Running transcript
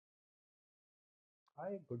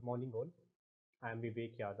Hi, good morning all. I am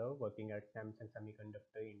Vivek Yadav working at Samsung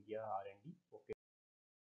Semiconductor India R&D. Okay.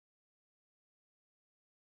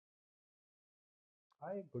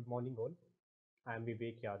 Hi, good morning all. I am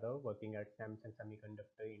Vivek Yadav working at Samsung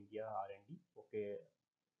Semiconductor India R&D. Okay,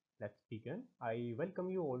 let's begin. I welcome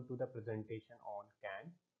you all to the presentation on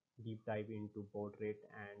CAN, deep dive into baud rate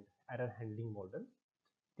and error handling model.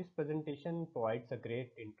 This presentation provides a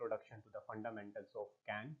great introduction to the fundamentals of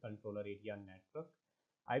CAN, controller area network.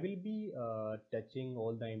 I will be touching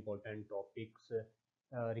all the important topics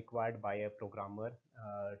required by a programmer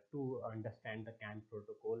to understand the CAN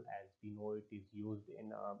protocol, as we know it is used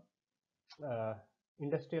in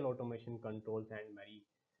industrial automation controls and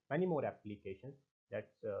many more applications.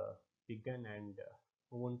 Let's begin and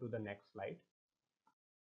move on to the next slide.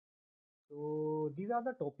 So these are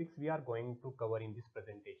the topics we are going to cover in this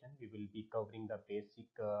presentation. We will be covering the basic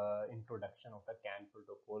introduction of the CAN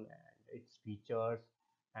protocol and its features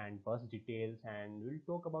and bus details, and we'll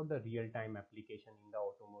talk about the real-time application in the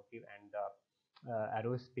automotive and the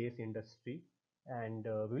aerospace industry. And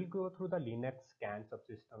we'll go through the Linux CAN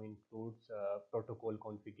subsystem, includes protocol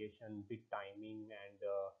configuration, bit timing, and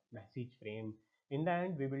message frame. In the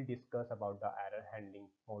end, we will discuss about the error handling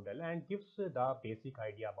model and gives the basic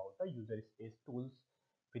idea about the user space tools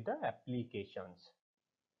with the applications.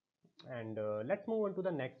 And let's move on to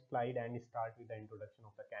the next slide and start with the introduction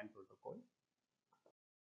of the CAN protocol.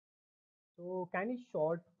 So CAN is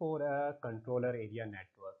short for a controller area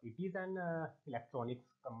network. It is an electronics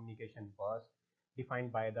communication bus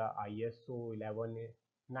defined by the ISO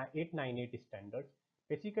 11898 standards.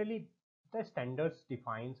 Basically, the standards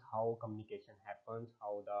defines how communication happens,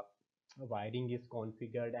 how the wiring is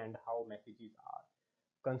configured, and how messages are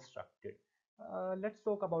constructed. Let's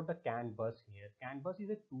talk about the CAN bus here. CAN bus is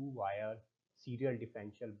a two-wire serial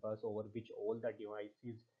differential bus over which all the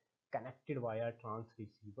devices connected via trans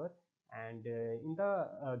receiver. And in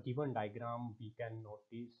the given diagram, we can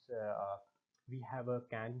notice we have a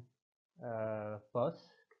CAN bus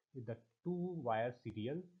with the two-wire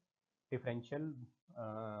serial differential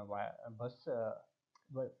bus.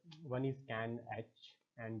 One is CAN H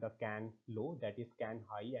and the CAN low, that is CAN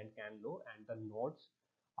high and CAN low, and the nodes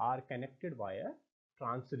are connected via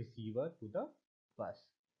trans receiver to the bus.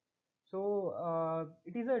 So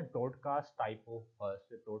it is a broadcast type of bus.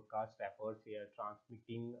 The broadcast refers here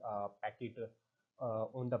transmitting a packet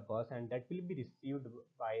on the bus, and that will be received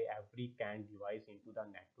by every CAN device into the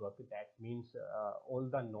network. That means all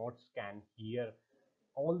the nodes can hear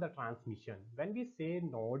all the transmission. When we say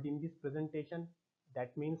node in this presentation,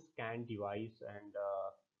 that means CAN device and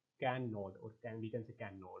CAN node, or we can say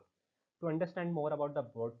CAN node. To understand more about the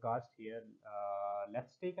broadcast here,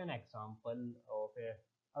 let's take an example of a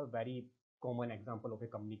very common example of a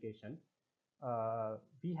communication.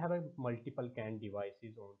 We have a multiple CAN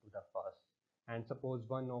devices onto the bus, and suppose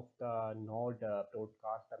one of the node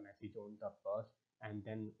broadcast a message on the bus, and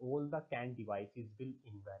then all the CAN devices will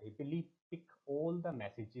invariably pick all the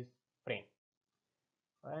messages frame,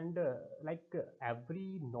 and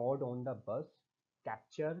every node on the bus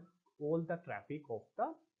capture all the traffic of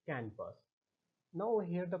the CAN bus. Now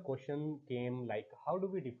here the question came, like, how do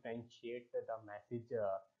we differentiate the message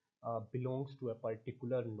belongs to a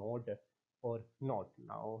particular node or not?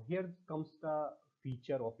 Now here comes the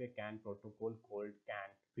feature of a CAN protocol called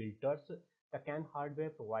CAN filters. The CAN hardware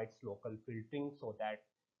provides local filtering so that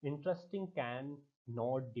interesting CAN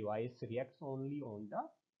node device reacts only on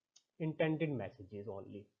the intended messages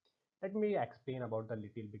only. Let me explain about the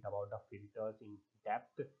little bit about the filters in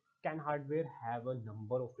depth. CAN hardware have a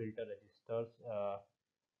number of filter registers.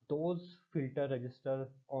 Those filter registers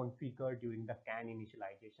configured during the CAN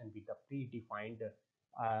initialization with a predefined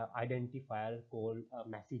identifier called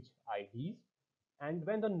message IDs. And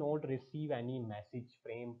when the node receive any message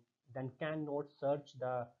frame, then CAN node search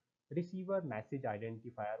the receiver message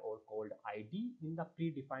identifier or called ID in the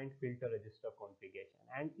predefined filter register configuration.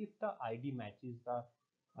 And if the ID matches the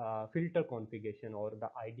filter configuration or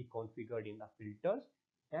the ID configured in the filters,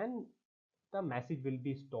 then the message will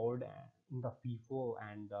be stored in the FIFO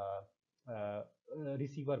and the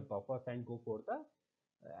receiver buffers and go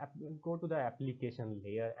to the application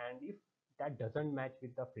layer. And if that doesn't match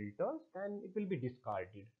with the filters, then it will be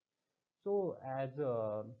discarded. So as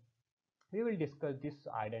we will discuss this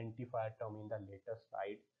identifier term in the later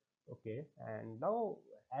slide. Okay, and now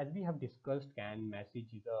as we have discussed, CAN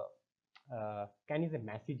is a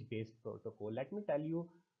message based protocol. Let me tell you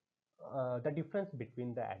the difference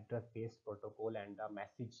between the address based protocol and the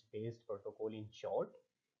message based protocol in short.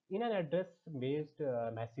 In an address based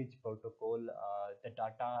message protocol, the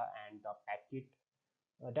data and the packet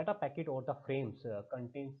Data packet or the frames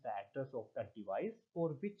contains the address of the device for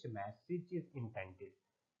which message is intended.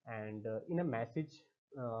 And in a message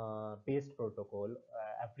based protocol,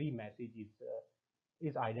 every message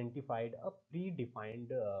is identified a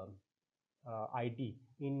predefined ID.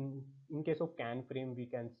 In case of CAN frame, we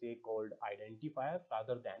can say called identifier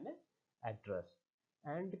rather than an address.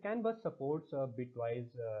 And CAN bus supports bitwise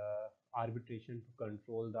arbitration to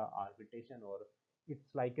control the arbitration, or it's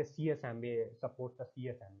like a CSMA supports the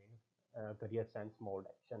CSMA, career sense mode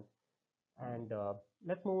action. And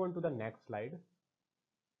let's move on to the next slide.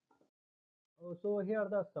 So here are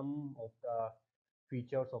the some of the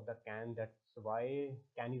features of the CAN. That's why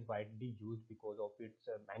CAN is widely used because of its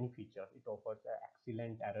many features. It offers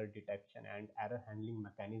excellent error detection and error handling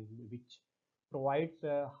mechanism, which provides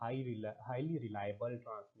highly reliable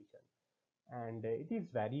transmission. And it is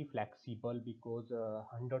very flexible because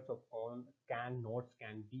hundreds of CAN nodes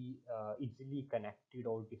can be easily connected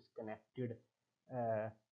or disconnected uh,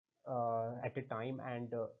 at a time,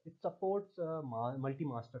 and it supports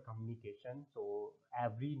multi-master communication. So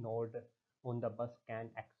every node on the bus can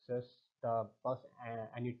access the bus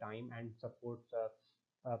anytime and supports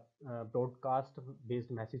broadcast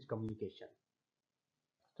based message communication.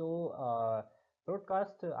 So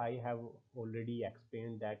broadcast, I have already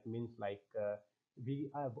explained. That means like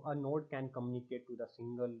we have a node can communicate to the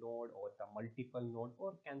single node or the multiple node,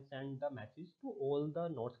 or can send the message to all the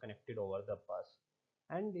nodes connected over the bus.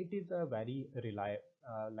 And it is a very reliable,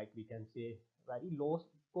 like we can say, very low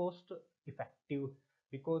cost effective,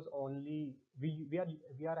 because only we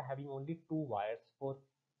are having only two wires for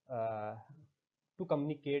uh, to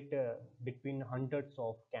communicate between hundreds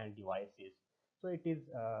of CAN devices. So it is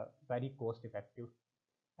very cost effective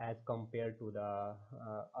as compared to the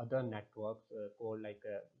other networks called like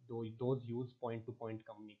those use point to point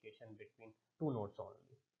communication between two nodes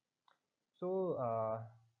only. So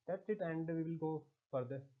that's it, and we will go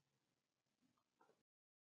further.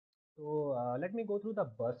 So let me go through the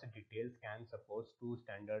bus details. CAN supports two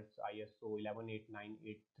standards, ISO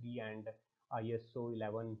 118983 and ISO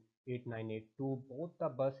 118982. Both the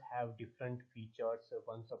bus have different features.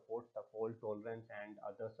 One supports the fault tolerance and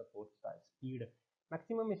other supports the speed.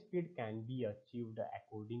 Maximum speed can be achieved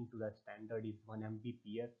according to the standard is 1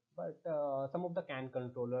 Mbps, but some of the CAN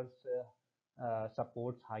controllers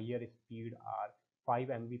supports higher speed are 5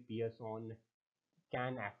 Mbps on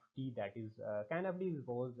CAN FT. That is CAN FT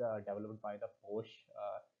was developed by the Bosch,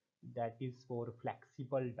 that is for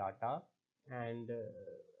flexible data. And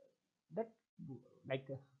that like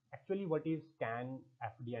actually what is CAN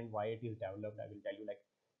FD and why it is developed, I will tell you. Like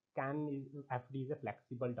FD is a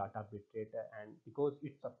flexible data bitrate, and because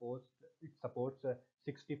it supports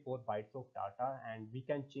 64 bytes of data, and we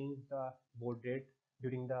can change the baud rate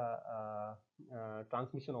during the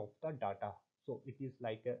transmission of the data. So it is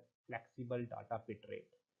like a flexible data bit rate.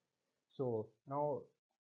 So now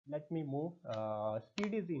let me move.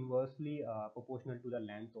 Speed is inversely proportional to the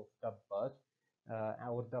length of the bus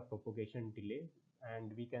or the propagation delay.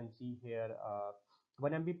 And we can see here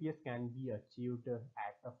 1 Mbps can be achieved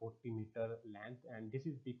at a 40-meter length. And this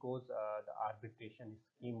is because the arbitration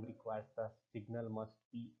scheme requires the signal must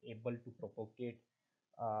be able to propagate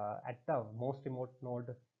at the most remote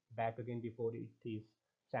node back again before it is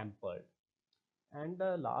sampled. And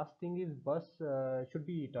the last thing is bus should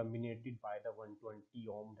be terminated by the 120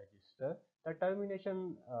 ohm resistor. The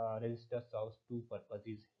termination resistor serves two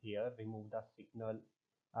purposes here: remove the signal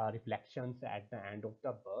reflections at the end of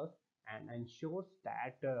the bus and ensures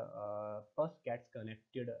that bus gets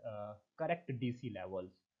connected correct DC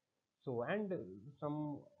levels. So, and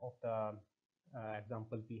some of the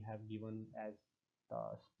examples we have given as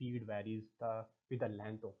the speed varies with the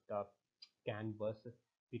length of the CAN bus.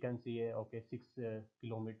 We can see okay, 6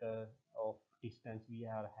 kilometer of distance we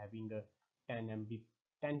are having a 10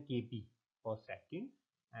 kb per second,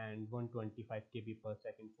 and 125 kb per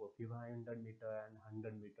second for 500 meter, and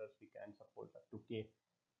 100 meters we can support up to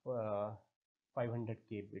 500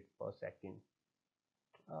 kb per second.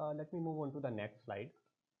 Let me move on to the next slide.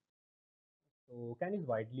 So CAN is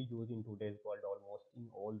widely used in today's world almost in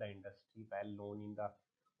all the industry, well known in the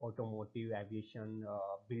automotive, aviation,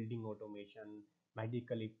 building automation,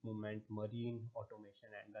 medical equipment, marine automation,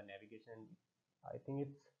 and the navigation. I think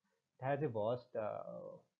it has a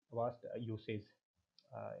vast usage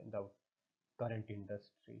in the current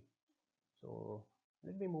industry. So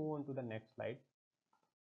let me move on to the next slide.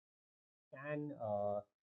 CAN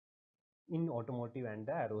in automotive and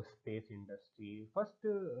the aerospace industry. First,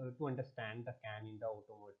 to understand the CAN in the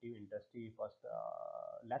automotive industry, first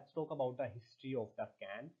let's talk about the history of the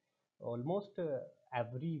CAN. Almost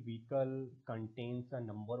every vehicle contains a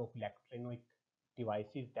number of electronic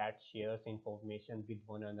devices that shares information with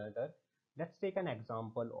one another. Let's take an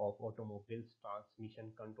example of automobiles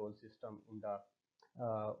transmission control system in the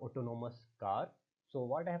autonomous car. So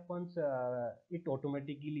what happens? It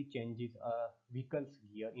automatically changes a vehicle's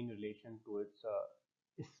gear in relation to its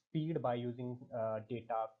speed by using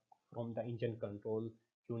data from the engine control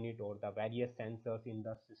unit or the various sensors in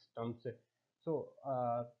the systems. So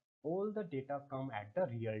all the data come at the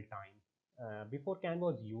real time. Before CAN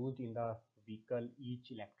was used in the vehicle,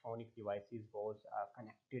 each electronic devices was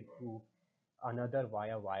connected to another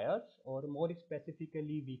via wires, or more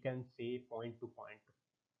specifically we can say point to point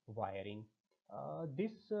wiring.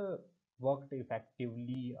 This worked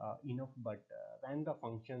effectively enough, but when the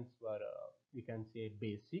functions were, we can say,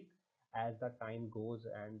 basic, as the time goes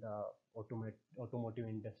and the automotive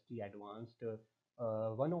industry advanced,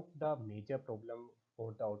 one of the major problem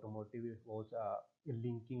for the automotive was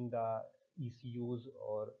linking the ECUs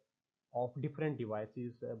or of different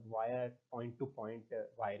devices via point-to-point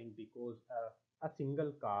wiring, because a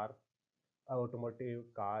single car, automotive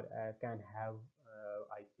car, can have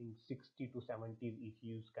I think 60 to 70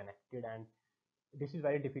 ECUs connected, and this is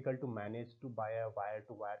very difficult to manage to by a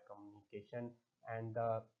wire-to-wire communication. And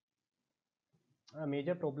the a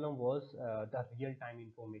major problem was the real-time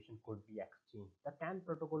information could be exchanged. The CAN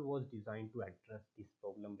protocol was designed to address this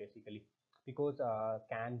problem basically, because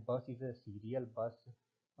CAN bus is a serial bus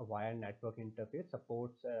wire network interface,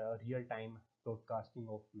 supports real-time broadcasting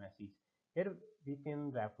of message. Here we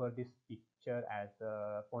can refer this picture as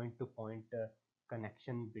a point-to-point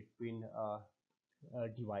connection between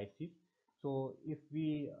devices. So if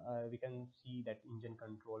we can see that engine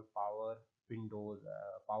control, power windows,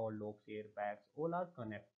 power locks, airbags, all are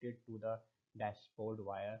connected to the dashboard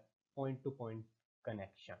via point-to-point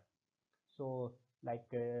connection. So like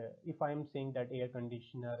if I'm saying that air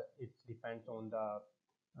conditioner, it depends on the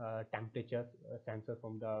temperature sensor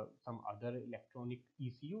from the some other electronic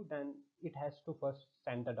ECU, then it has to first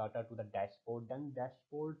send the data to the dashboard, then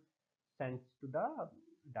dashboard sends to the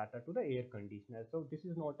data to the air conditioner. So this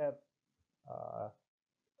is not uh,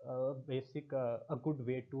 a basic a good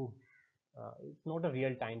way to it's not a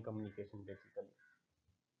real time communication basically.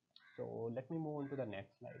 So let me move on to the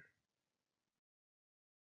next slide.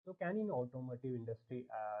 So can in automotive industry,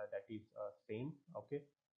 that is same. Okay.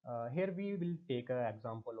 Here we will take an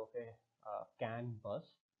example of a CAN bus.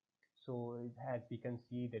 So as we can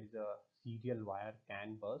see, there is a serial wire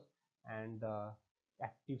CAN bus, and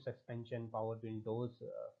active suspension, power windows,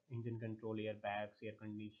 engine control, airbags, air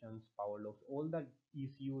conditions, power locks, all the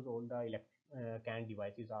ECUs, all the CAN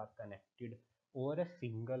devices are connected over a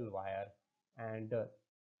single wire. And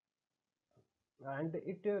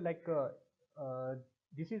it uh,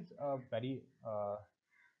 this is a very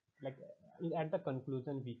like at the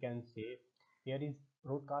conclusion we can say here is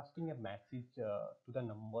broadcasting a message to the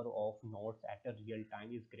number of nodes at a real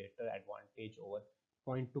time is greater advantage over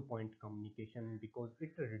point to point communication, because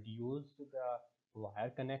it reduces the wire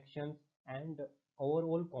connections and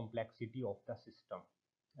overall complexity of the system,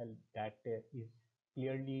 and that is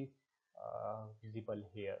clearly visible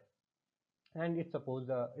here. And it supports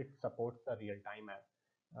the real time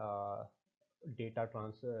uh, data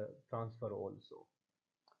transfer also.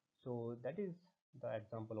 So that is the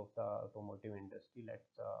example of the automotive industry. Let's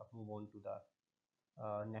move on to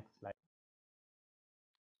the next slide.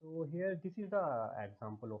 So here, this is the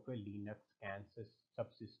example of a Linux CAN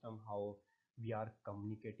subsystem, how we are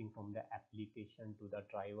communicating from the application to the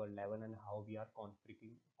driver level, and how we are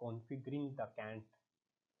configuring the CAN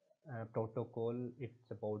protocol, its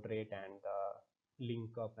baud rate, and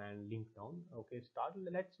link up and link down. Okay,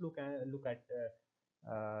 let's look at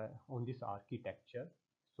on this architecture.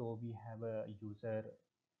 So we have a user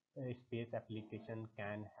space application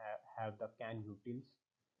can have the CAN utils.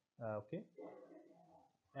 Okay,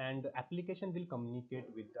 and application will communicate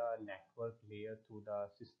with the network layer through the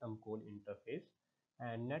system call interface,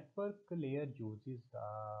 and network layer uses the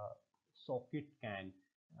socket CAN,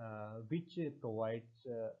 which provides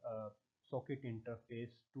a socket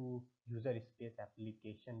interface to user space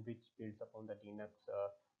application, which builds upon the Linux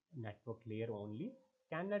network layer only.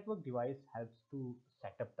 CAN network device helps to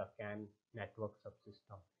set up the CAN network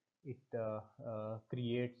subsystem. It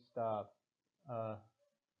creates the uh,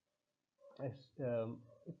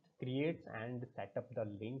 it creates and set up the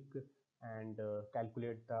link, and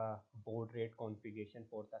calculate the baud rate configuration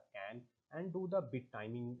for the CAN, and do the bit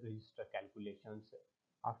timing register calculations.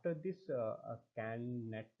 After this, a CAN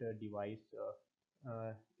net device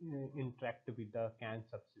interact with the CAN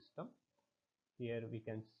subsystem. Here we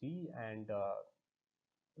can see, and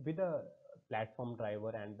with a platform driver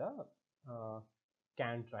and the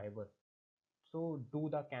CAN driver. So do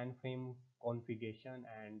the CAN frame configuration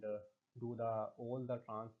and do the all the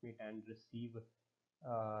transmit and receive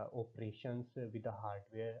operations with the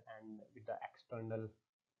hardware and with the external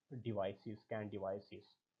devices, CAN devices.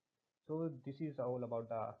 So this is all about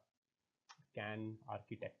the CAN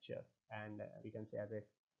architecture, and we can say as a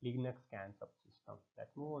Linux CAN subsystem.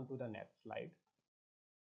 Let's move on to the next slide.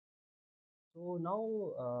 So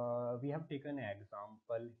now we have taken an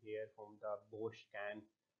example here from the Bosch CAN,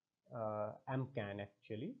 MCAN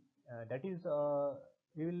actually. That is,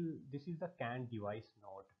 this is the CAN device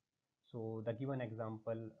node. So the given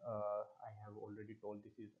example I have already told,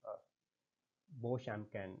 this is a Bosch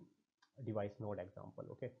MCAN device node example.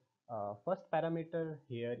 Okay. First parameter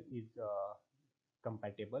here is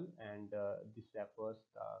compatible, and this refers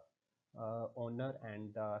the owner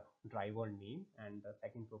and the driver name, and the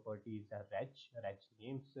second property is the reg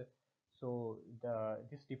names. So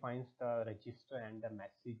this defines the register and the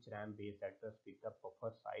message RAM base address with the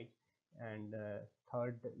buffer size, and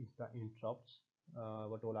third is the interrupts,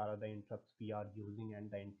 what all are the interrupts we are using and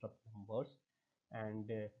the interrupt numbers. And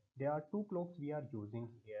there are two clocks we are using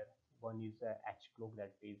here. One is H clock,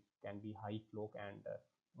 that is can be high clock, and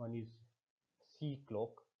one is C clock.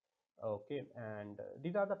 Okay, and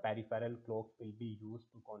these are the peripheral clocks will be used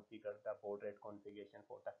to configure the baud rate configuration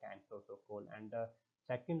for the CAN protocol. And the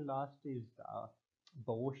second last is the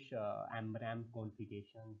Bosch MRAM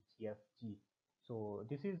configuration, CFG. So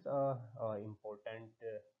this is important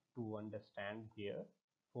to understand here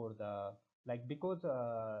for the, like, because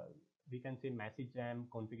we can say message RAM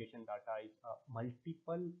configuration data is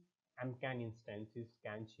multiple MCAN instances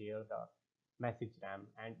can share the message RAM,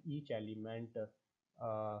 and each element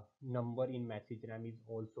number in message RAM is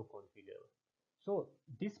also configurable. So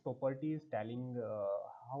this property is telling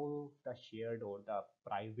how the shared or the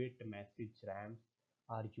private message RAMs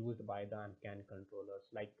are used by the MCAN controllers.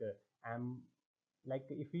 Like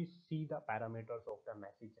if we see the parameters of the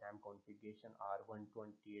message RAM configuration are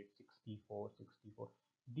 128, 64, 64.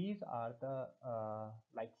 These are the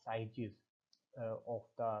like sizes of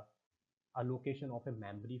the allocation of a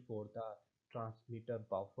memory for the transmitter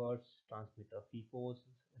buffers, transmitter FIFOs,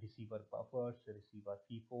 receiver buffers, receiver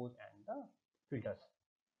FIFOs, and the filters.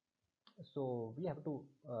 So we have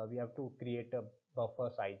to create a buffer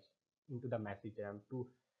size into the message RAM to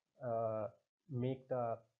uh, make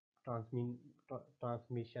the transmin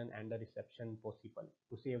transmission and the reception possible,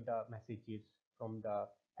 to save the messages from the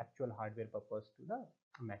actual hardware buffers to the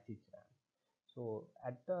message RAM. So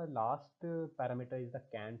at the last parameter is the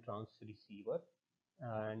CAN trans receiver,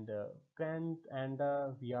 and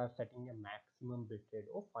we are setting a maximum bit rate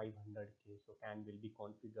of 500K. So CAN will be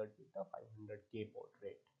configured with the 500K baud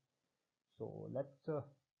rate. So let's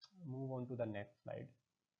move on to the next slide.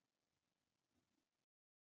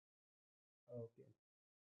 Okay.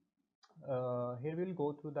 Here we'll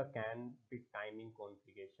go through the CAN bit timing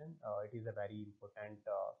configuration. It is a very important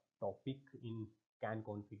topic in CAN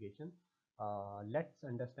configuration. Let's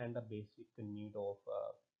understand the basic need of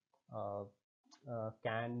uh,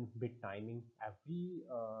 CAN bit timing.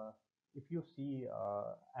 If you see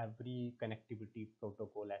every connectivity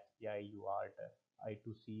protocol, SPI, UART,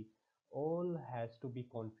 I2C, all has to be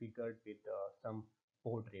configured with some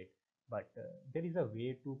baud rate. But there is a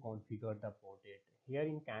way to configure the baud rate. Here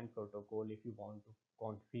in CAN protocol, if you want to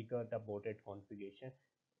configure the baud rate configuration,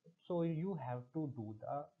 so you have to do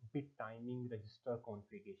the bit timing register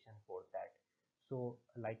configuration for that. So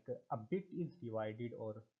like a bit is divided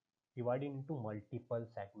into multiple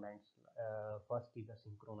segments. First is the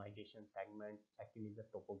synchronization segment, second is the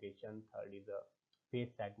propagation, third is a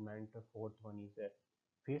phase segment, fourth one is a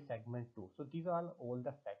phase segment 2. So these are all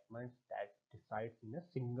the segments that resides in a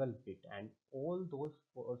single bit, and all those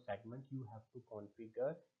four segments you have to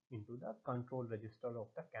configure into the control register of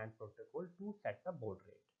the CAN protocol to set the baud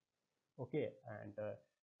rate. Okay, and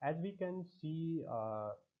as we can see,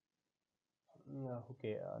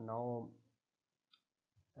 okay, now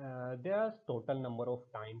there are total number of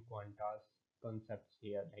time quantas concepts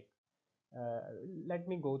here. Like, uh, let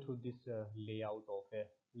me go through this layout of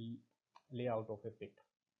a bit.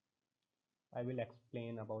 I will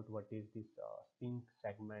explain about what is this sync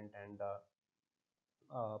segment and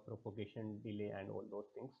propagation delay and all those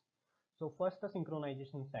things. So first, the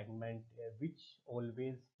synchronization segment, which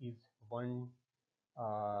always is one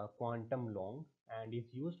quantum long and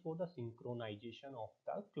is used for the synchronization of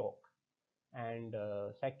the clock. And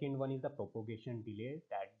second one is the propagation delay,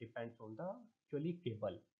 that depends on the actually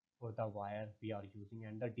cable or the wire we are using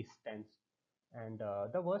and the distance. And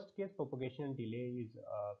the worst case propagation delay is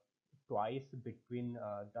twice between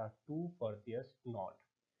the two furthest node.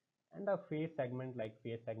 And the phase segment, like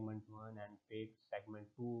phase segment 1 and phase segment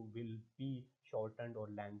 2, will be shortened or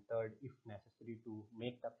lengthened if necessary to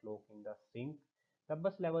make the clock in the sync. The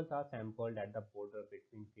bus levels are sampled at the border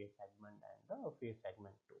between phase segment and the phase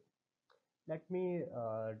segment 2. Let me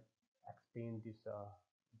explain this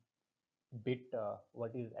bit,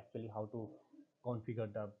 what is actually how to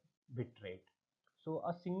configure the bit rate. So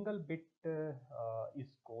a single bit is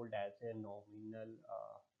called as a nominal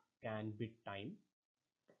can bit time,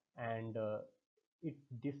 and it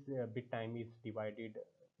this bit time is divided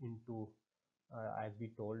into, as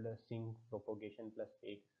we told, sync, propagation plus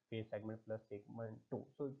phase segment plus segment 2.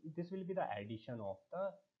 So this will be the addition of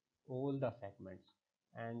the all the segments,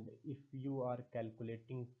 and if you are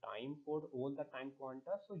calculating time for all the time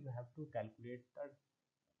quanta, so you have to calculate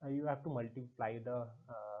that, you have to multiply the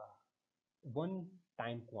one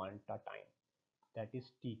time quanta time, that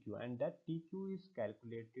is TQ, and that TQ is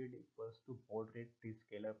calculated equals to baud rate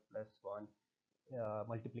t-scalar plus 1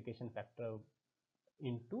 multiplication factor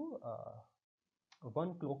into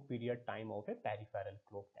one clock period time of a peripheral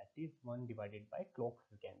clock, that is 1 divided by clock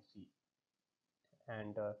frequency.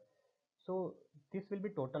 And so this will be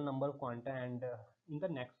total number of quanta, and in the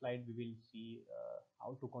next slide we will see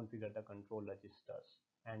how to configure the control registers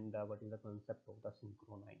and what is the concept of the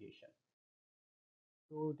synchronization.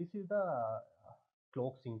 So this is the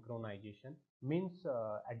clock synchronization, means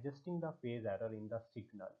adjusting the phase error in the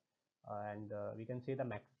signal, and we can say the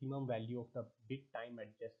maximum value of the bit time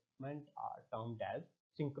adjustment are termed as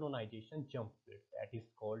synchronization jump bit, that is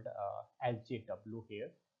called SJW here,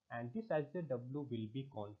 and this SJW will be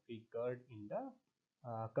configured in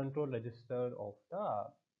the control register of the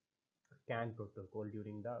CAN protocol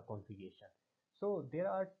during the configuration. So there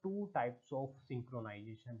are two types of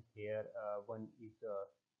synchronization here. One is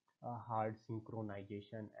hard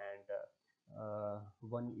synchronization, and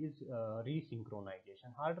one is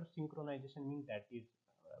resynchronization. Hard synchronization means that is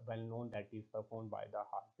well known, that is performed by the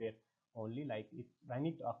hardware only, like it when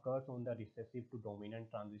it occurs on the recessive to dominant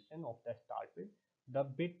transition of the start bit, the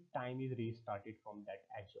bit time is restarted from that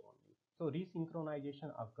edge only. So resynchronization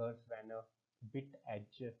occurs when a bit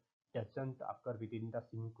edge doesn't occur within the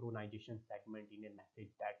synchronization segment in a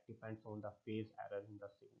message, that depends on the phase error in the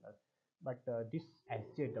signal. But this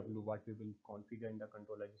SJW, what we will configure in the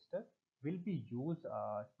control register, will be used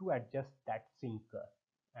to adjust that sync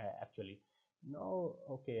actually. Now,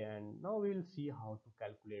 okay, and now we will see how to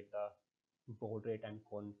calculate the baud rate and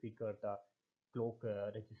configure the clock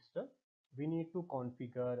register. We need to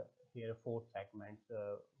configure here four segments.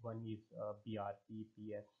 One is BRP,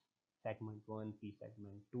 PS segment 1, P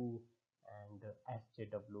segment 2, and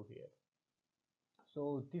SJW here.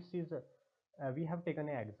 So this is we have taken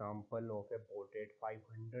an example of a baud rate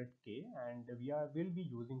 500K, and will be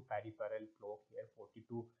using peripheral clock here,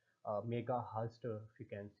 42 megahertz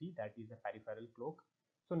frequency, that is a peripheral clock.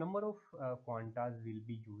 So number of quantas will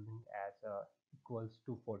be using as equals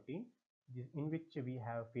to 14, in which we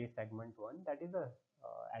have phase segment 1, that is a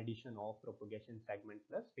addition of propagation segment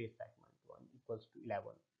plus phase segment 1 equals to 11.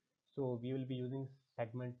 So we will be using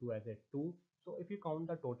segment 2 as a 2. So if you count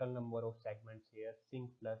the total number of segments here, sync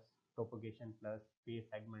plus propagation plus phase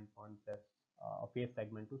segment 1 plus phase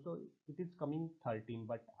segment 2, so it is coming 13,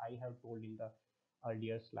 but I have told in the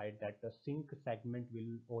earlier slide that the sync segment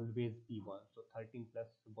will always be 1, so 13 plus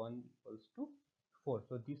 1 equals to 4.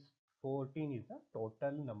 So this 14 is the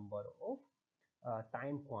total number of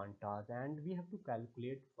time quantas, and we have to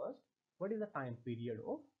calculate first what is the time period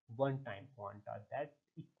of one time quanta, that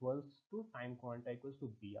equals to time quanta equals to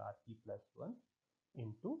BRP plus 1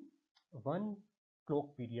 into one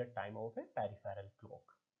clock period time of a peripheral clock.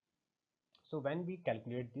 So when we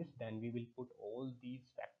calculate this, then we will put all these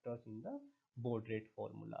factors in the baud rate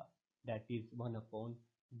formula, that is 1 upon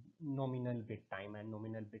nominal bit time, and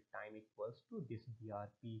nominal bit time equals to this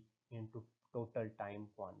BRP into total time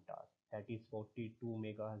quantas, that is 42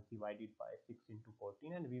 megahertz divided by 6 into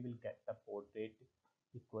 14, and we will get the baud rate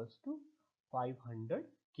equals to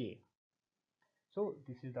 500K. So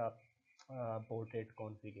this is the baud rate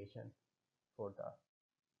configuration for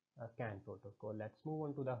the CAN protocol. Let's move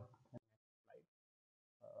on to the slide.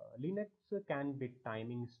 Linux CAN bit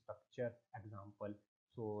timing structure example.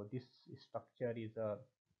 So this structure is a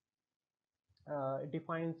it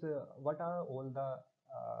defines what are all the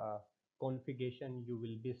configuration you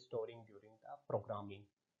will be storing during the programming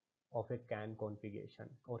of a CAN configuration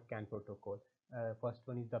or CAN protocol. First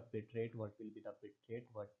one is the bit rate. What will be the bit rate?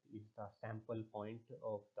 What is the sample point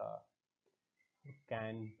of the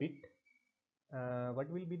CAN bit? What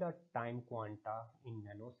will be the time quanta in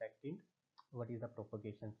nanosecond? What is the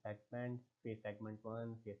propagation segment? Phase segment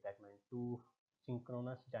 1, phase segment 2,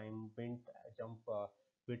 synchronous time bit jump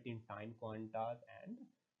bit in time quantas, and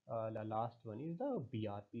the last one is the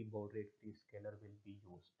BRP, baud rate free scalar, will be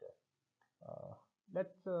used. Uh,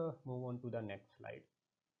 let's move on to the next slide.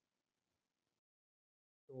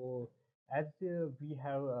 So as we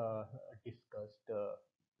have discussed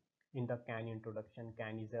in the CAN introduction,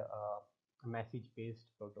 CAN is a message-based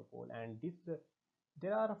protocol, and this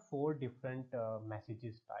there are four different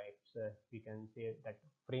messages types. We can say that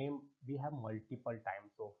frame, we have multiple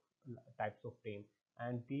types of frame,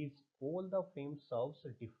 and these all the frame serves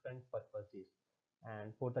different purposes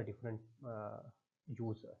and for the different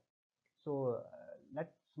user. So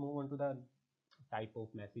let's move on to the type of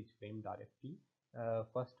message frame directly.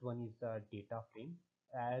 First one is the data frame.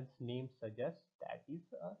 As name suggests,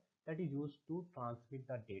 that is used to transmit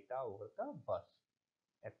the data over the bus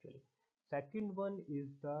actually. Second one is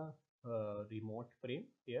the remote frame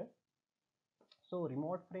here. So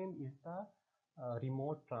remote frame is the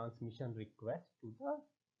remote transmission request to the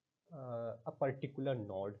a particular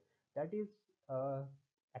node. That is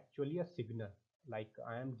actually a signal. Like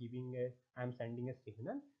I am sending a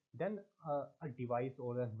signal, then a device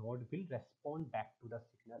or a node will respond back to the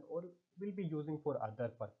signal, or will be using for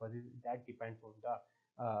other purposes. That depends on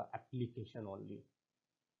the application only.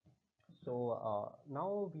 So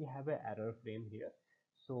now we have a error frame here.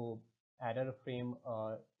 So error frame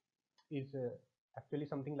is actually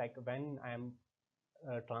something like when I am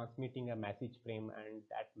transmitting a message frame and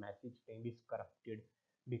that message frame is corrupted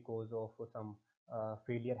because of some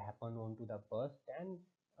failure happen onto the bus, then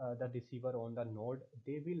the receiver on the node,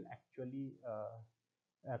 they will actually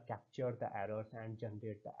capture the errors and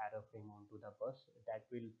generate the error frame onto the bus. That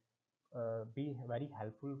will be very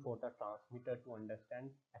helpful for the transmitter to understand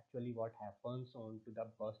actually what happens onto the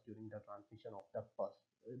bus during the transmission of the bus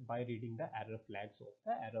by reading the error flags of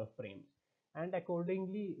the error frames, and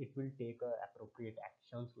accordingly it will take appropriate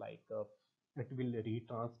actions like it will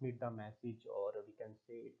retransmit the message, or we can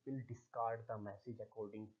say it will discard the message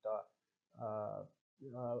according to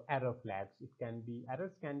the error flags. It can be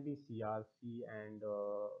errors, can be CRC and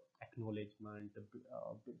acknowledgement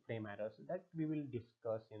frame errors that we will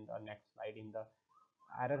discuss in the next slide. In the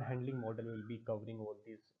error handling model, will be covering all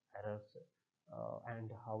these errors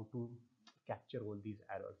and how to capture all these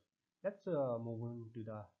errors. Let's move on to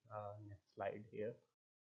the next slide here.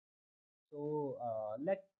 So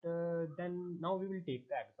let then now we will take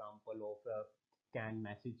the example of a CAN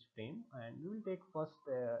message frame, and we will take first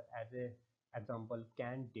as a example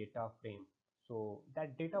CAN data frame. So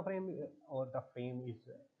that data frame or the frame is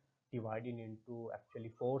divided into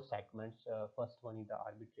actually four segments. First one is the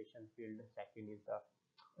arbitration field, second is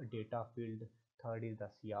the data field, third is the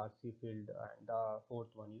CRC field, and the fourth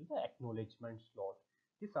one is the acknowledgement slot.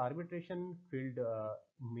 This arbitration field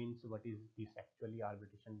means what is this actually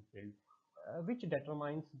arbitration field? Which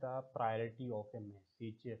determines the priority of a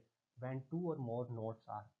message when two or more nodes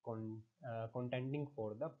are contending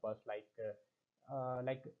for the bus. Like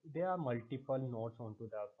there are multiple nodes onto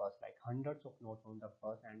the bus, like hundreds of nodes on the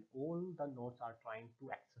bus, and all the nodes are trying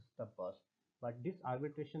to access the bus, but this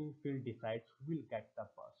arbitration field decides who will get the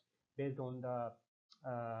bus based on the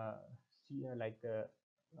uh, C,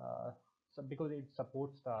 so because it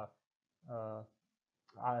supports the uh,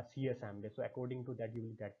 CSM, so according to that you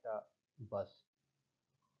will get the bus.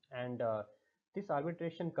 And this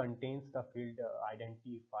arbitration contains the field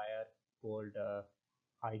identifier called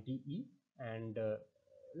IDE. And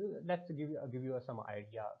let's give you some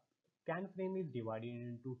idea. CAN frame is divided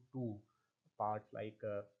into two parts. Like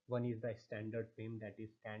one is the standard frame, that is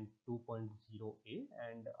CAN 2.0A,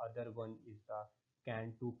 and other one is the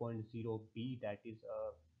CAN 2.0B, that is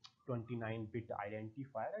a 29-bit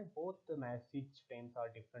identifier. And both the message frames are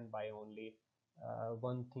different by only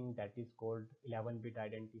one thing, that is called 11-bit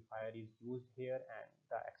identifier is used here, and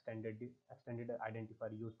the extended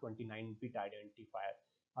identifier use 29-bit identifier.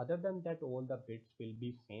 Other than that, all the bits will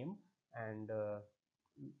be same, and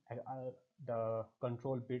the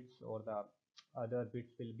control bits or the other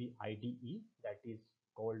bits will be IDE, that is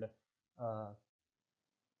called uh,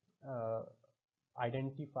 uh,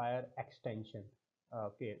 identifier extension.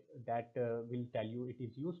 Okay, that will tell you it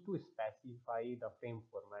is used to specify the frame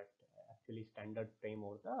format, actually standard frame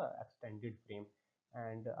or the extended frame.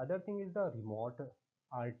 And the other thing is the remote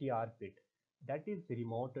RTR bit, that is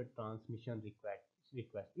remote transmission request.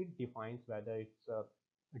 It defines whether it's a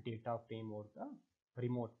data frame or the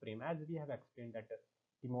remote frame. As we have explained that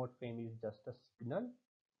remote frame is just a signal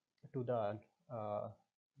to the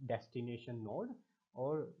destination node,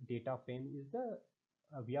 or data frame is the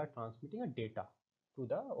we are transmitting a data to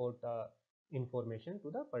the, or the information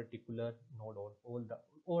to the particular node, or all the,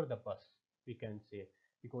 or the bus, we can say,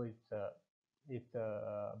 because it's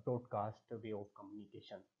a broadcast way of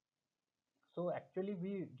communication. So actually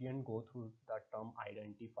we didn't go through the term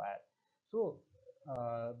identifier. So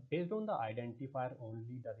based on the identifier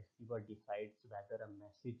only, the receiver decides whether a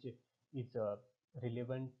message is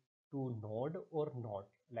relevant to node or not.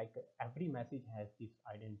 Like every message has this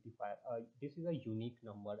identifier. This is a unique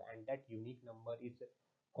number, and that unique number is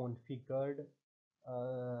configured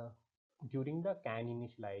uh, during the CAN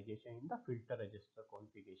initialization in the filter register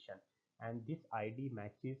configuration. And this ID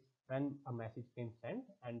matches when a message frame sent,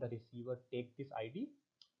 and the receiver takes this ID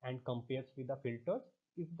and compares with the filters.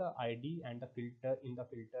 If the ID and the filter in the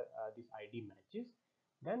filter this ID matches,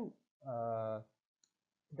 then uh,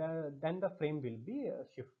 then the frame will be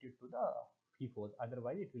shifted to the FIFOs.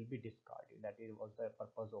 Otherwise, it will be discarded. That is was the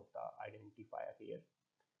purpose of the identifier here.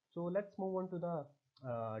 So let's move on to the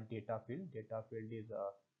data field. Data field is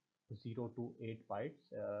 0 to 8 bytes.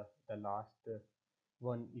 The last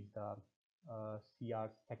one is the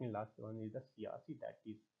CRC, second last one is the CRC, that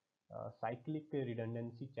is cyclic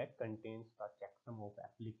redundancy check, contains the checksum of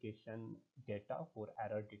application data for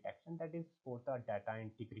error detection, that is for the data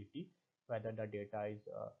integrity, whether the data is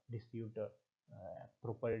received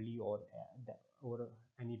properly or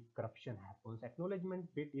any corruption happens. Acknowledgement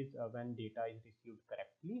bit is when data is received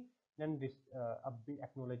correctly, then this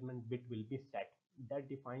acknowledgement bit will be set. That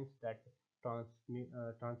defines that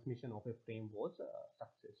transmission of a frame was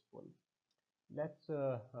successful. Let's move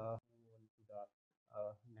on to the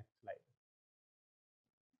next slide.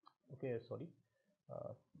 Okay, sorry.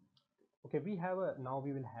 Uh, okay, we have now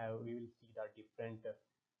we will see the different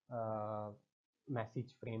uh,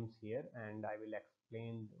 message frames here, and I will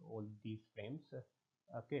explain all these frames.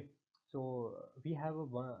 Okay, so we have a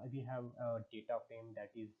data frame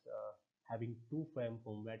that is having two frame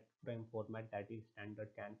format, that is standard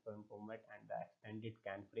CAN frame format and the extended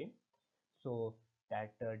CAN frame. So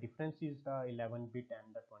that difference is the 11-bit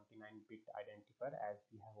and the 29-bit identifier, as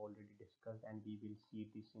we have already discussed, and we will see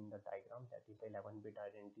this in the diagram. That is the 11-bit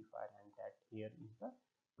identifier, and that here is the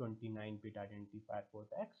 29-bit identifier for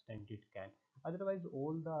the extended CAN. Otherwise,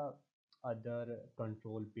 all the other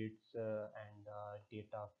control bits and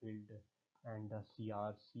data field and the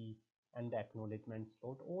CRC and the acknowledgement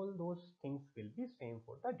slot, all those things will be same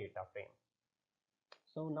for the data frame.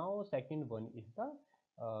 So now second one is the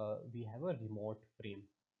we have a remote frame.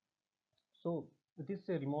 So this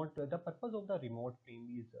remote, the purpose of the remote frame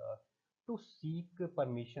is to seek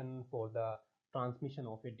permission for the transmission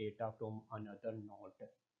of a data from another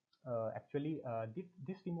node. Actually,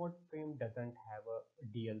 this remote frame doesn't have a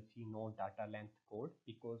DLC, no data length code,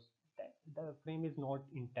 because the frame is not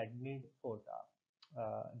intended for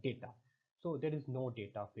the data. So there is no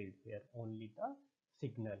data field here, only the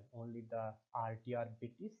signal, only the RTR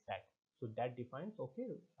bit is set. So that defines,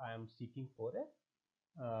 okay, I am seeking for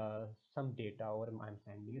a some data, or I'm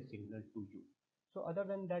sending a signal to you. So other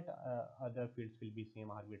than that, other fields will be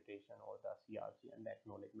same, arbitration or the CRC and the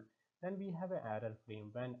acknowledgement. Then we have an error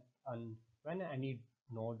frame. When any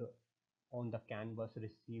node on the canvas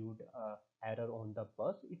received error on the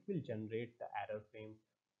bus, it will generate the error frame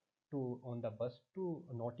to on the bus to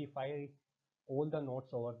notify all the nodes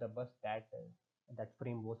over the bus that that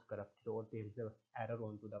frame was corrupted or there is a error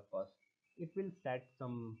onto the bus. It will set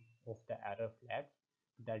some of the error flags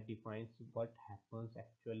that defines what happens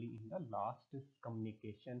actually in the last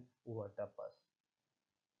communication over the bus.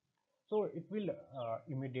 So it will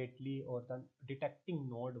immediately, or the detecting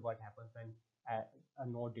node, what happens when a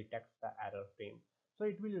node detects the error frame. So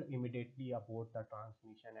it will immediately abort the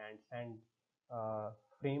transmission and send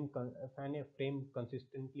send a frame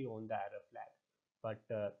consistently on the error flag.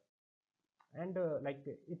 But and like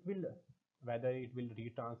it will, whether it will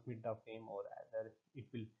retransmit the frame or whether it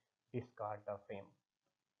will discard the frame.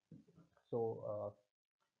 So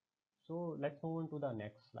so let's move on to the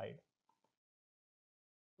next slide.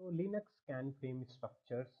 So Linux can frame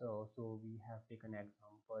structures. So we have taken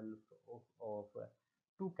example of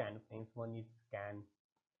two can frames. One is can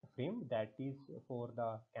frame, that is for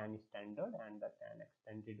the can standard and the can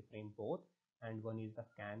extended frame both, and one is the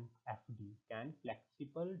can FD, can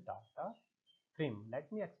flexible data frame.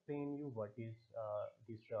 Let me explain you what is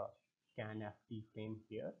this can FD frame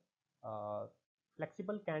here. Uh,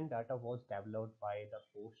 Flexible CAN data was developed by the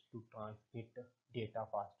post to transmit data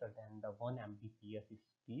faster than the 1 Mbps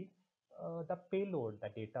speed. The payload, the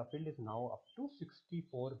data field, is now up to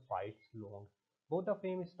 64 bytes long. Both the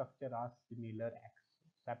frame structure are similar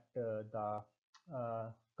except the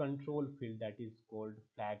control field, that is called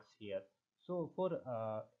flags here. So for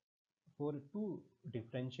to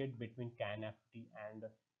differentiate between CAN FD and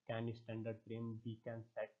CAN standard frame, we can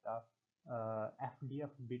set the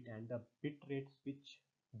FDF bit and the bit rate switch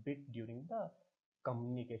bit during the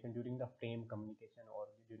communication, during the frame communication, or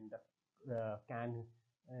during the CAN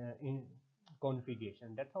in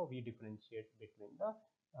configuration. That's how we differentiate between the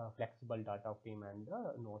flexible data frame and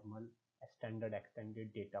the normal standard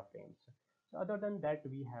extended data frames. So other than that,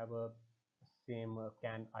 we have a same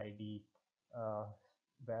CAN ID uh,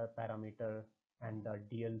 parameter and the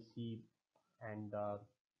DLC and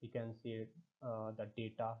we can say the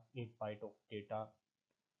data, 8 byte of data,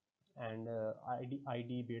 and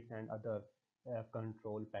ID bits and other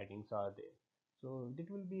control paddings are there. So this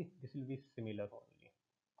will be similar only.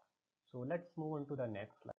 So let's move on to the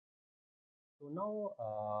next slide. So now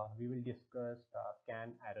we will discuss the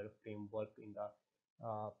CAN error framework in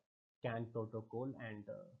the CAN protocol, and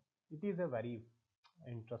it is a very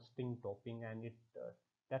interesting topic, and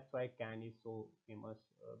that's why CAN is so famous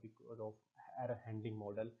because of error handling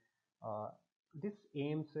model. Uh, this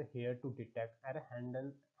aims here to detect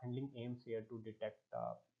handling aims here to detect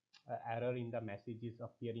error in the messages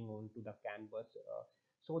appearing onto the CAN bus,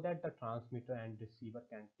 so that the transmitter and receiver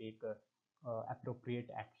can take appropriate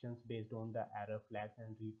actions based on the error flags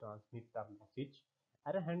and retransmit the message.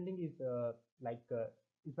 Error handling is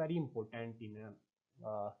very important in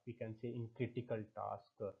a we can say in critical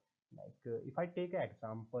task. If I take an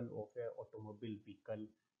example of a automobile vehicle,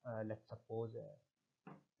 let's suppose,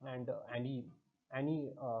 and any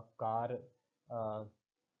car uh,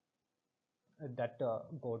 that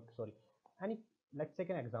got sorry any let's take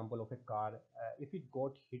an example of a car. If it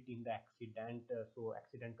got hit in the accident, so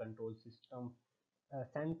accident control system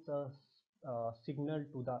sends a signal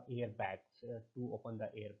to the airbags to open the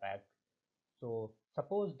airbag. So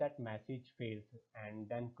suppose that message fails, and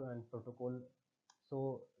then protocol,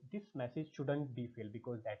 so this message shouldn't be failed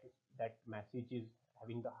because that message is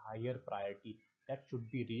having the higher priority, that should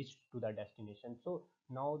be reached to the destination. So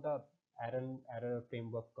now the error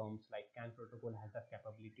framework comes, like CAN protocol has the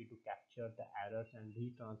capability to capture the errors and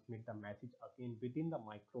retransmit the message again within the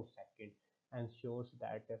microsecond, ensures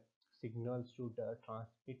that signals should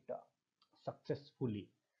transmit successfully.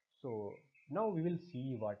 So now we will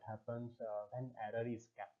see what happens when error is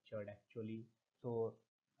captured actually. So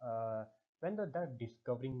uh, when the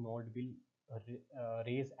discovering node will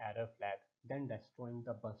raise error flag, then destroying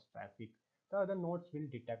the bus traffic, the other nodes will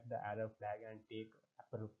detect the error flag and take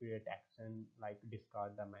appropriate action like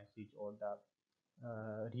discard the message or the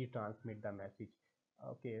retransmit the message.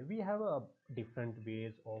 Okay, we have a different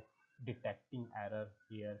ways of detecting error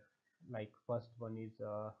here. Like first one is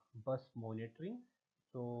bus monitoring.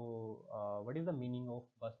 So what is the meaning of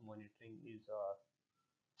bus monitoring is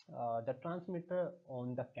the transmitter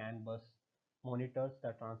on the CAN bus monitors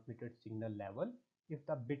the transmitted signal level. If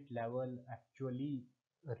the bit level actually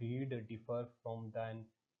read differ from then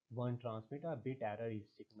one transmitter, a bit error is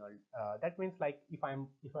signaled. That means like if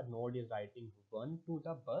a node is writing one to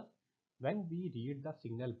the bus, when we read the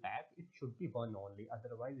signal back, it should be one only.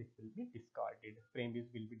 Otherwise, it will be discarded. Frame is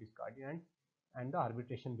will be discarded and the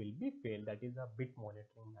arbitration will be failed. That is a bit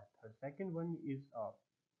monitoring method. Second one is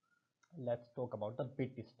let's talk about the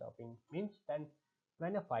bit stuffing. Means then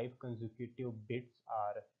when a five consecutive bits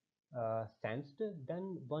are sensed,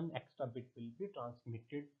 then one extra bit will be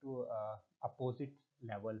transmitted to opposite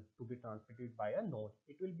level to be transmitted by a node.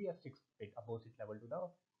 It will be a sixth bit opposite level to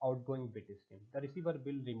the outgoing bit stream. The receiver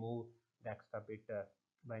will remove the extra bit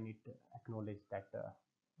when it acknowledge that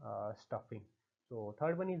stuffing. So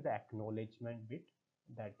third one is the acknowledgement bit.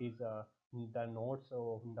 That is the nodes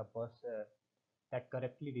of the bus that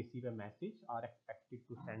correctly receive a message are expected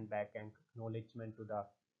to send back an acknowledgement to the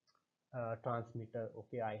transmitter.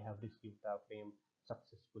 Okay, I have received the frame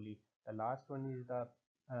successfully. The last one is the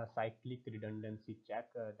cyclic redundancy check,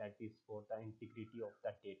 that is for the integrity of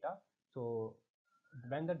the data. So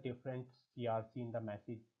when the different CRC in the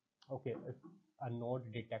message, okay, if a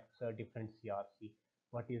node detects a different CRC,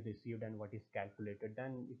 what is received and what is calculated,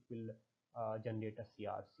 then it will generate a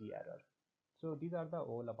CRC error. So these are the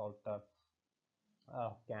all about the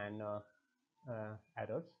CAN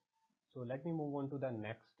errors. So let me move on to the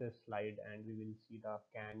next slide, and we will see the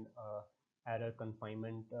CAN error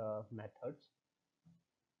confinement methods.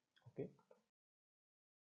 Okay,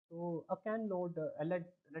 so a CAN node, let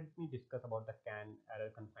me discuss about the CAN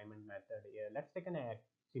error confinement method here. Let's take a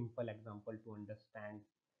simple example to understand.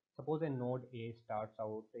 Suppose a node A starts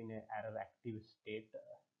out in an error active state.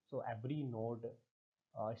 So every node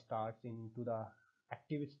starts into the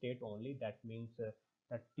active state only. That means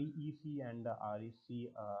the TEC and the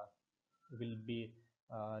REC will be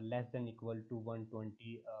less than equal to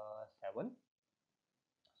 127.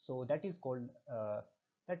 So that is called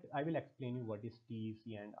that I will explain you what is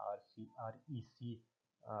TEC and REC.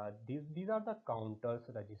 These are the counters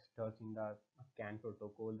registers in the CAN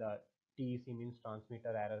protocol. The TEC means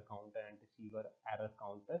transmitter error counter and receiver error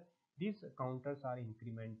counter. These counters are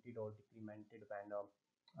incremented or decremented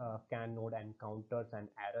when CAN node encounters an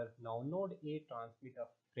error. Now node A transmit a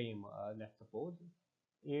frame, let's suppose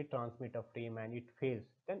A transmit a frame and it fails.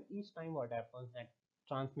 Then each time what happens that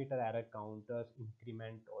transmitter error counters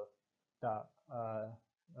increment or the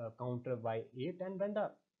counter by 8, and when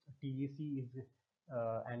the TEC is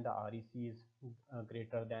and the REC is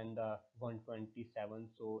greater than the 127,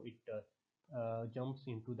 so it jumps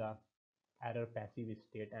into the error passive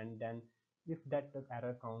state, and then if that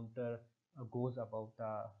error counter goes above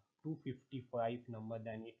the 255 number,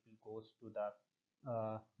 then it will goes to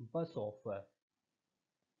the bus offer.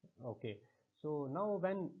 Okay, so now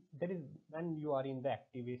when you are in the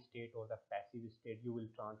active state or the passive state, you will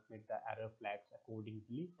transmit the error flags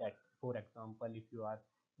accordingly. That, for example, if you are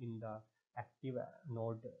in the active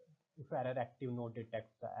node, if error active node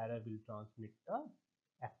detects the error, will transmit the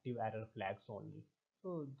active error flags only.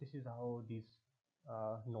 So this is how these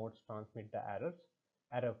nodes transmit the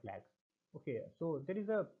error flags. Okay, so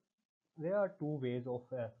there are two ways of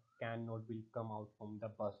CAN node will come out from the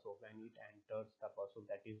bus. So when it enters the bus, so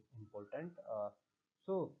that is important.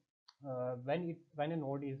 So when a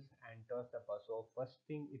node is enters the bus, so first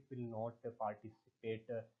thing, it will not participate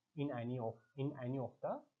in any of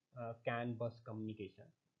the CAN bus communication.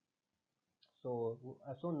 So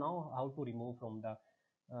now how to remove from the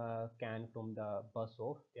CAN from the bus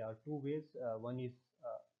off? There are two ways. One is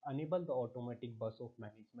enable the automatic bus off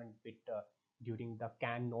management bit during the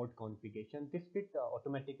CAN node configuration. This bit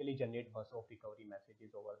automatically generate bus off recovery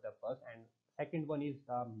messages over the bus. And second one is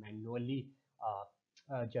manually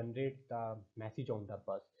generate the message on the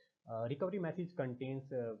bus. Recovery message contains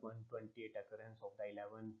 128 occurrence of the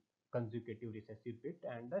 11 consecutive recessive bit,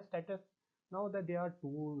 and the status. Now that there are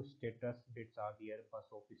two status bits are there, bus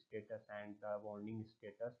off status and the warning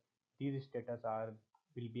status. These status are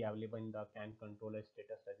will be available in the CAN controller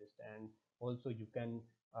status register, and also you can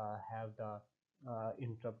have the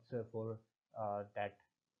interrupts for that.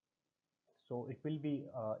 So it will be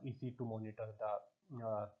easy to monitor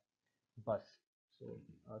the bus. So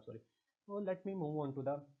sorry. So let me move on to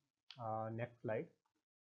the next slide.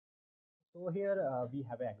 So here we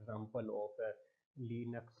have an example of a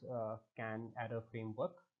Linux CAN error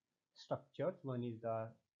framework structures. One is the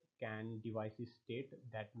CAN devices state.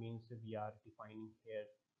 That means we are defining here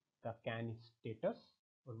the CAN status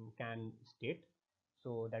or CAN state.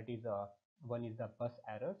 So that is one is the bus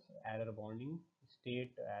errors, error warning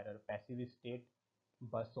state, error passive state,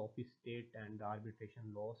 bus office state, and the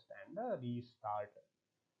arbitration lost, and the restart.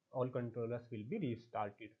 All controllers will be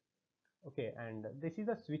restarted. Okay, and this is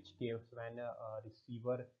a switch case when a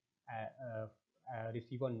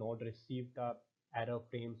receiver node receive the error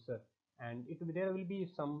frames, and there will be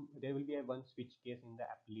a one switch case in the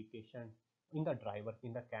application, in the driver,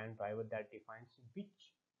 in the CAN driver, that defines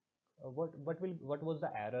which what was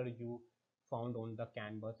the error you found on the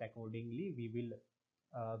CAN bus. Accordingly, we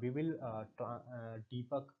will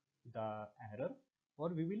debug the error, or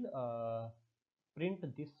we will print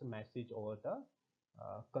this message over the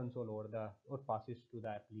console, or passes to the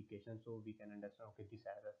application, so we can understand, okay, this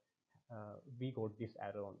error, we got this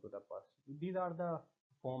error onto the bus. These are the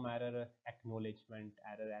form error, acknowledgement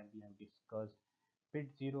error, and we have discussed bit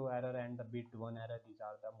 0 error and the bit 1 error. These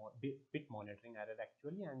are the bit monitoring error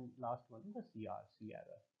actually, and last one is the CRC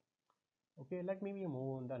error. Okay, let me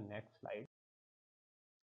move on the next slide.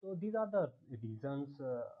 So these are the reasons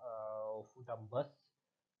of the bus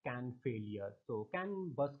CAN failure. So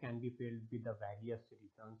CAN bus can be failed with the various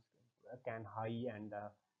reasons. CAN high, and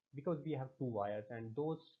because we have two wires, and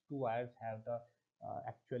those two wires have the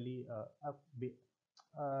actually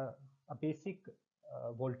a basic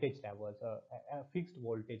voltage levels, a fixed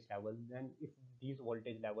voltage level. Then if these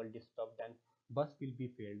voltage level disturb, then bus will be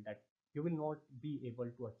failed, that you will not be able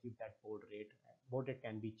to achieve that baud rate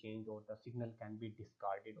can be changed, or the signal can be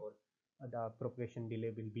discarded, or the propagation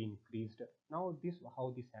delay will be increased. Now this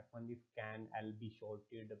how this happen, if CAN L be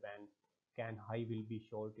shorted, when CAN high will be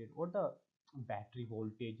shorted, or the battery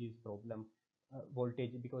voltage is problem,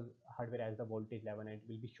 voltage, because hardware has the voltage level and it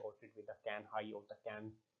will be shorted with the CAN high or the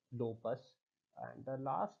CAN low bus. And the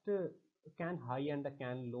last CAN high and the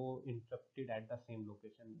CAN low interrupted at the same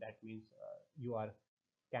location. That means you are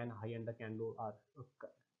CAN high and the CAN low are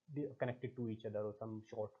connected to each other, or some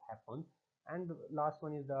short happens. And last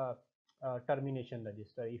one is the termination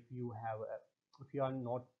register. If you have if you are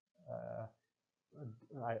not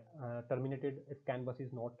terminated, if CAN bus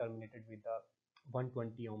is not terminated with the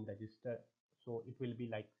 120 ohm register, so it will be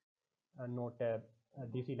like not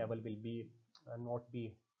DC level will be not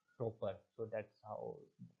be proper. So that's how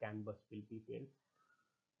CAN bus will be failed.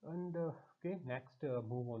 And okay, next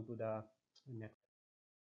move on to the next.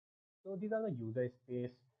 So these are the user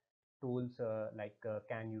space tools like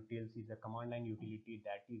CAN utils is a command line utility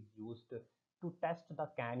that is used to test the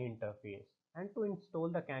CAN interface and to install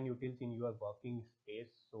the CAN utils in your working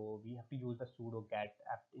space. So we have to use the sudo get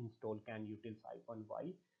apt install CAN utils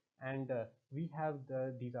 -y, and we have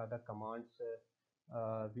these are the commands,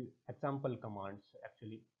 example commands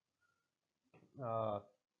actually. Uh,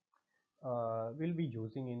 we'll be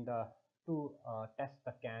using in the to test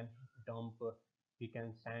the CAN dump. We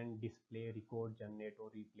can send, display, record, generate,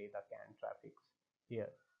 or replay the CAN traffics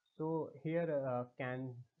here. So here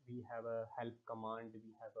CAN, we have a help command.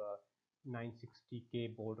 We have a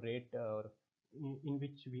 960K baud rate, in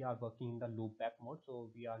which we are working in the loopback mode.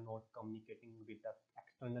 So we are not communicating with the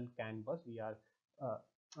external CAN bus. We are uh,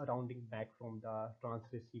 rounding back from the trans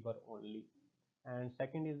receiver only. And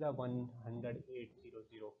second is the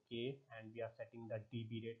 10800K, and we are setting the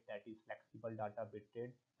dB rate, that is flexible data bit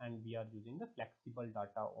rate, and we are using the flexible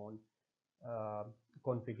data on uh,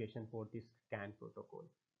 configuration for this CAN protocol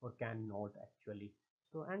or CAN node actually.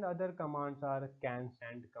 So and other commands are CAN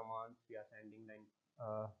send commands. We are sending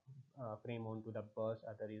the frame onto the bus.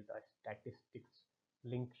 Other is the statistics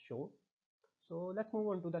link show. So let's move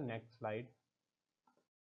on to the next slide.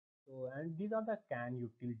 So, and these are the CAN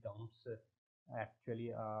util dumps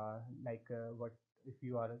actually, what if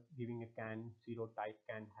you are giving a CAN zero type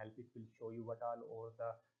CAN help, it will show you what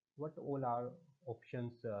all are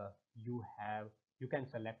options you have. You can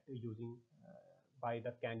select using by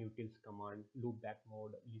the CAN utils command, loopback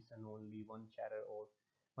mode, listen only, one error, or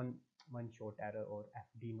one one short error, or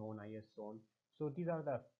FD non IS zone. So these are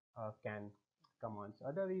the CAN commands.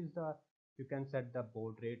 Other is the, you can set the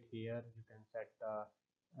baud rate here. You can set the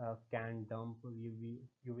CAN dump.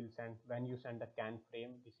 You will send, when you send a CAN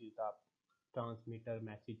frame, this is the transmitter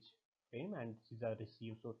message frame, and this is a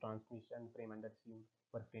receive. So transmission frame and the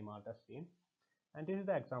receiver frame are the same. And this is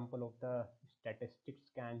the example of the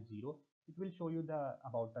statistics CAN 0. It will show you the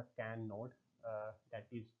about the CAN node, that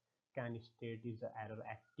is CAN state is error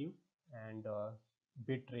active, and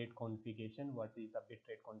bit rate configuration. What is the bit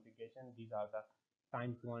rate configuration? These are the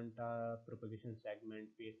time quanta, propagation segment,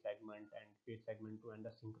 phase segment, and phase segment 2, and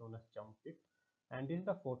the synchronous jump bit. And this is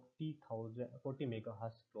the 40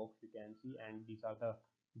 megahertz clocks you can see, and these are the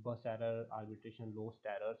bus error, arbitration, lost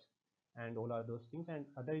errors, and all are those things. And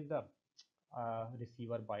other is the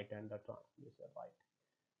receiver byte and the transmitter byte.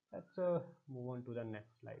 Let's move on to the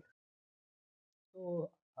next slide. So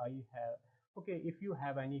I have, okay, if you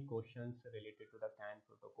have any questions related to the CAN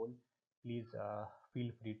protocol, please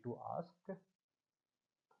feel free to ask.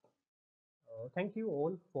 Thank you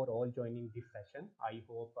all for all joining this session. I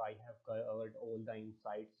hope I have covered all the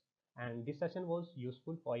insights, and this session was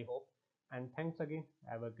useful, I hope. And thanks again.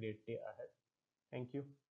 Have a great day ahead. Thank you.